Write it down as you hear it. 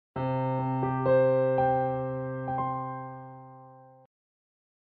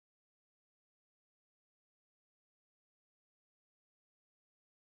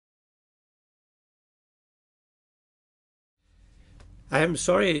I am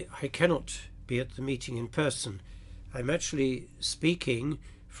sorry I cannot be at the meeting in person. I'm actually speaking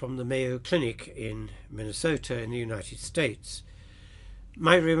from the Mayo Clinic in Minnesota in the United States.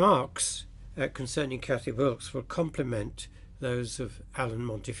 My remarks concerning Kathy Wilkes will complement those of Alan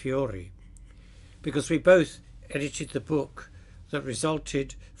Montefiore, because we both edited the book that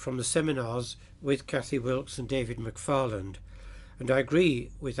resulted from the seminars with Kathy Wilkes and David McFarland, and I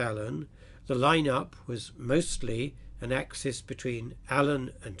agree with Alan. The line-up was mostly an axis between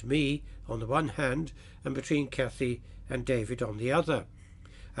Alan and me on the one hand and between Kathy and David on the other,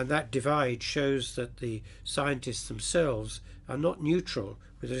 and that divide shows that the scientists themselves are not neutral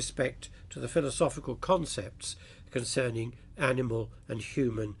with respect to the philosophical concepts concerning animal and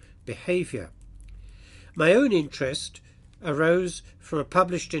human behaviour. My own interest arose from a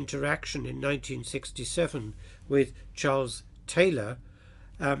published interaction in 1967 with Charles Taylor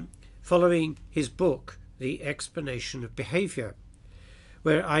following his book The Explanation of Behaviour,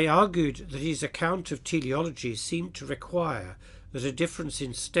 where I argued that his account of teleology seemed to require that a difference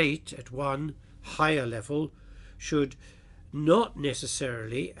in state at one higher level should not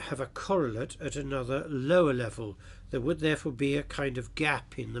necessarily have a correlate at another lower level. There would therefore be a kind of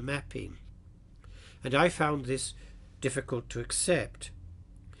gap in the mapping, and I found this difficult to accept.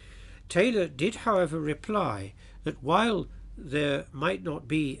 Taylor did, however, reply that while there might not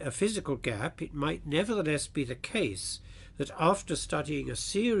be a physical gap, it might nevertheless be the case that after studying a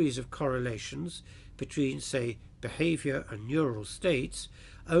series of correlations between, say, behaviour and neural states,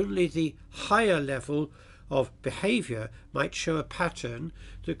 only the higher level of behaviour might show a pattern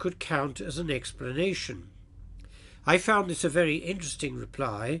that could count as an explanation. I found this a very interesting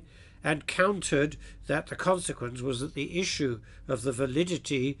reply, and countered that the consequence was that the issue of the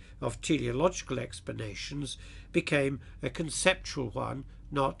validity of teleological explanations became a conceptual one,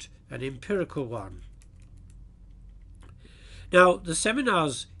 not an empirical one. Now, the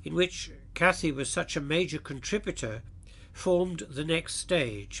seminars in which Kathy was such a major contributor formed the next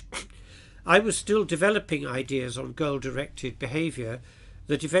stage. I was still developing ideas on goal-directed behaviour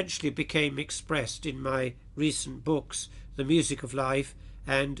that eventually became expressed in my recent books, The Music of Life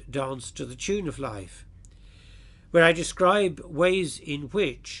and Dance to the Tune of Life, where I describe ways in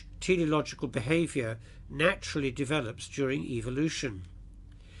which teleological behaviour naturally develops during evolution,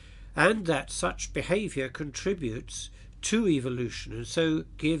 and that such behaviour contributes to evolution and so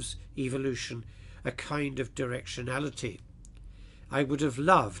gives evolution a kind of directionality. I would have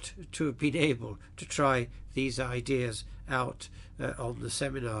loved to have been able to try these ideas out on the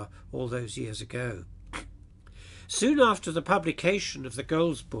seminar all those years ago. Soon after the publication of the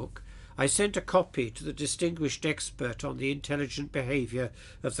Goals book, I sent a copy to the distinguished expert on the intelligent behaviour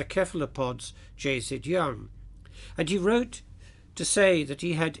of the cephalopods, J.Z. Young, and he wrote to say that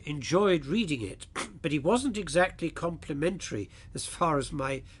he had enjoyed reading it, but he wasn't exactly complimentary as far as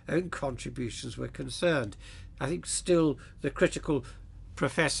my own contributions were concerned. I think still the critical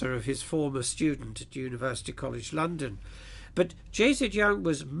professor of his former student at University College London. But J.Z. Young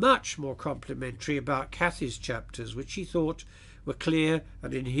was much more complimentary about Kathy's chapters, which he thought were clear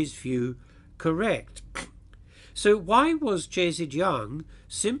and, in his view, correct. So why was J.Z. Young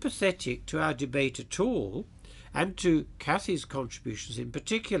sympathetic to our debate at all, and to Kathy's contributions in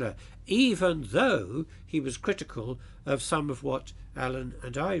particular, even though he was critical of some of what Alan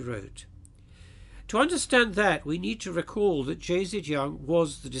and I wrote? To understand that, we need to recall that J.Z. Young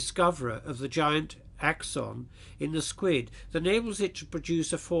was the discoverer of the giant axon in the squid that enables it to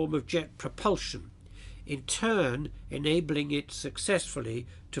produce a form of jet propulsion, in turn enabling it successfully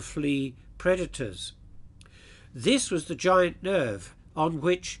to flee predators. This was the giant nerve on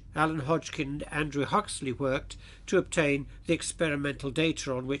which Alan Hodgkin and Andrew Huxley worked to obtain the experimental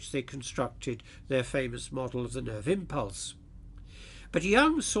data on which they constructed their famous model of the nerve impulse. But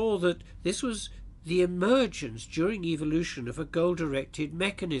Young saw that this was the emergence during evolution of a goal-directed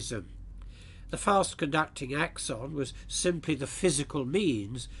mechanism. The fast-conducting axon was simply the physical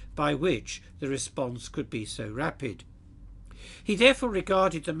means by which the response could be so rapid. He therefore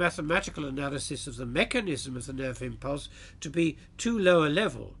regarded the mathematical analysis of the mechanism of the nerve impulse to be too low a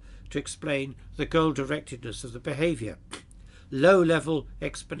level to explain the goal-directedness of the behaviour. Low-level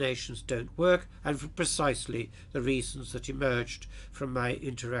explanations don't work, and for precisely the reasons that emerged from my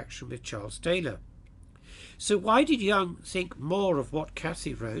interaction with Charles Taylor. So why did Young think more of what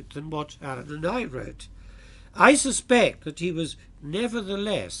Kathy wrote than what Alan and I wrote? I suspect that he was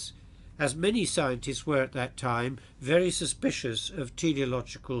nevertheless, as many scientists were at that time, very suspicious of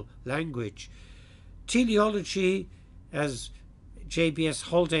teleological language. Teleology, as J.B.S.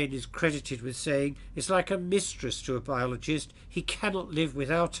 Haldane is credited with saying, is like a mistress to a biologist. He cannot live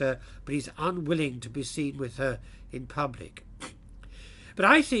without her, but he's unwilling to be seen with her in public. But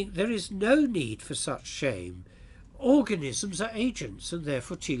I think there is no need for such shame. Organisms are agents and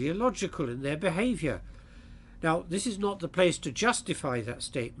therefore teleological in their behaviour. Now, this is not the place to justify that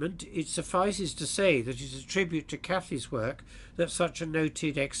statement. It suffices to say that it is a tribute to Kathy's work that such a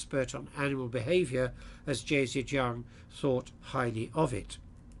noted expert on animal behaviour as J.Z. Young thought highly of it.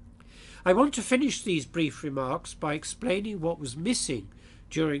 I want to finish these brief remarks by explaining what was missing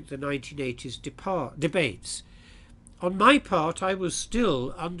during the 1980s debates. On my part, I was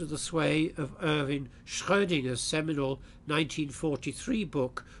still under the sway of Erwin Schrödinger's seminal 1943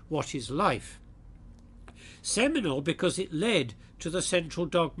 book, What is Life? Seminal because it led to the central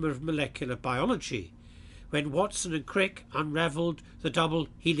dogma of molecular biology, when Watson and Crick unravelled the double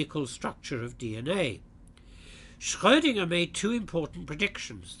helical structure of DNA. Schrödinger made two important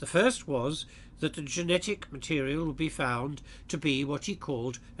predictions. The first was that the genetic material would be found to be what he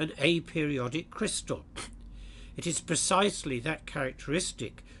called an aperiodic crystal. It is precisely that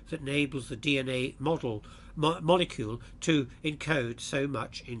characteristic that enables the DNA molecule to encode so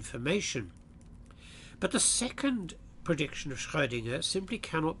much information. But the second prediction of Schrödinger simply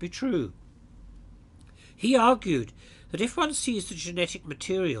cannot be true. He argued that if one sees the genetic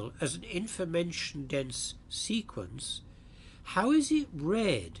material as an information-dense sequence, how is it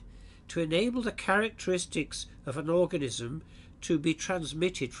read to enable the characteristics of an organism to be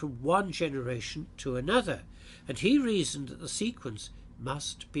transmitted from one generation to another? And he reasoned that the sequence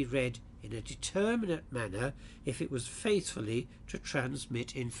must be read in a determinate manner if it was faithfully to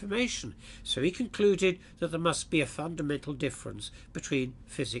transmit information. So he concluded that there must be a fundamental difference between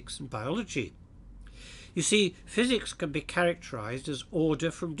physics and biology. You see, physics can be characterized as order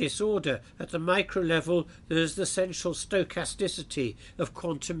from disorder. At the micro level, there is the essential stochasticity of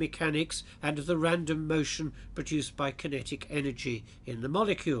quantum mechanics and of the random motion produced by kinetic energy in the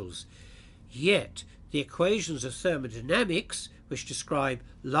molecules. Yet, the equations of thermodynamics, which describe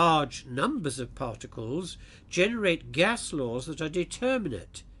large numbers of particles, generate gas laws that are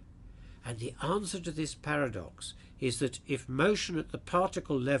determinate. And the answer to this paradox is that if motion at the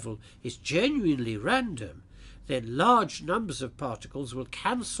particle level is genuinely random, then large numbers of particles will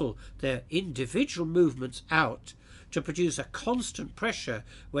cancel their individual movements out to produce a constant pressure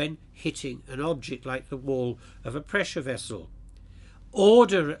when hitting an object like the wall of a pressure vessel.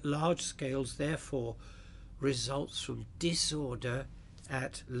 Order at large scales, therefore, results from disorder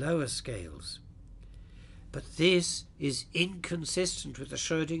at lower scales. But this is inconsistent with the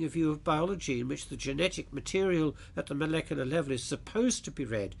Schrödinger view of biology, in which the genetic material at the molecular level is supposed to be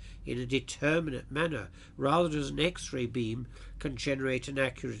read in a determinate manner, rather as an X-ray beam can generate an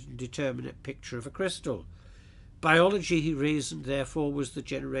accurate and determinate picture of a crystal. Biology, he reasoned, therefore, was the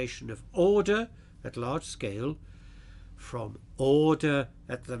generation of order at large scale from order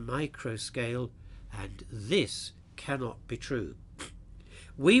at the micro scale, and this cannot be true.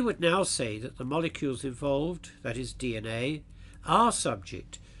 We would now say that the molecules involved, that is DNA, are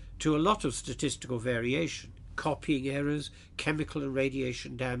subject to a lot of statistical variation, copying errors, chemical and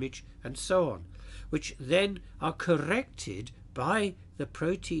radiation damage, and so on, which then are corrected by the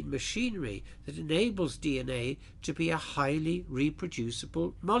protein machinery that enables DNA to be a highly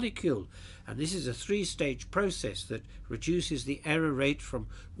reproducible molecule. And this is a three-stage process that reduces the error rate from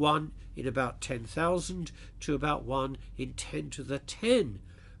 1 in about 10,000 to about 1 in 10 to the 10,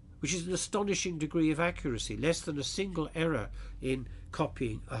 which is an astonishing degree of accuracy, less than a single error in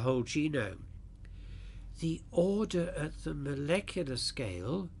copying a whole genome. The order at the molecular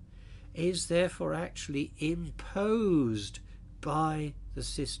scale is therefore actually imposed by the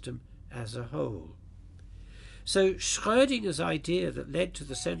system as a whole. So Schrödinger's idea that led to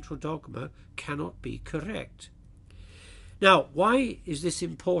the central dogma cannot be correct. Now, why is this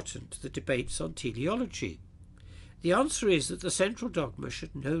important to the debates on teleology? The answer is that the central dogma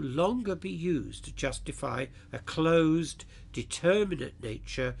should no longer be used to justify a closed, determinate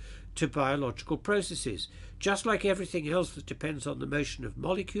nature to biological processes. Just like everything else that depends on the motion of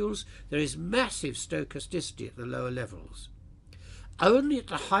molecules, there is massive stochasticity at the lower levels. Only at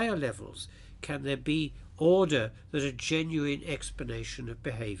the higher levels can there be order that a genuine explanation of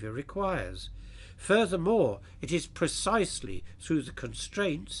behaviour requires. Furthermore, it is precisely through the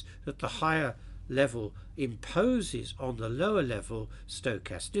constraints that the higher level imposes on the lower level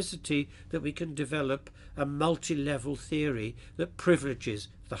stochasticity that we can develop a multi-level theory that privileges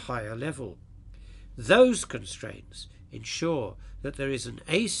the higher level. Those constraints ensure that there is an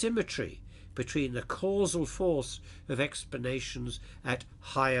asymmetry between the causal force of explanations at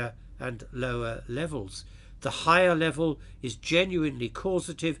higher and lower levels. The higher level is genuinely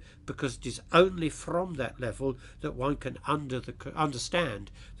causative because it is only from that level that one can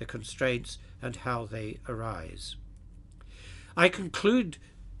understand the constraints and how they arise. I conclude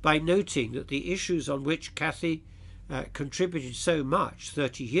by noting that the issues on which Kathy contributed so much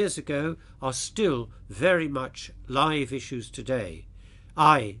 30 years ago are still very much live issues today.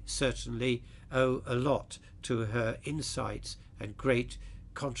 I certainly owe a lot to her insights and great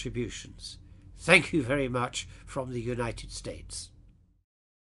contributions. Thank you very much from the United States.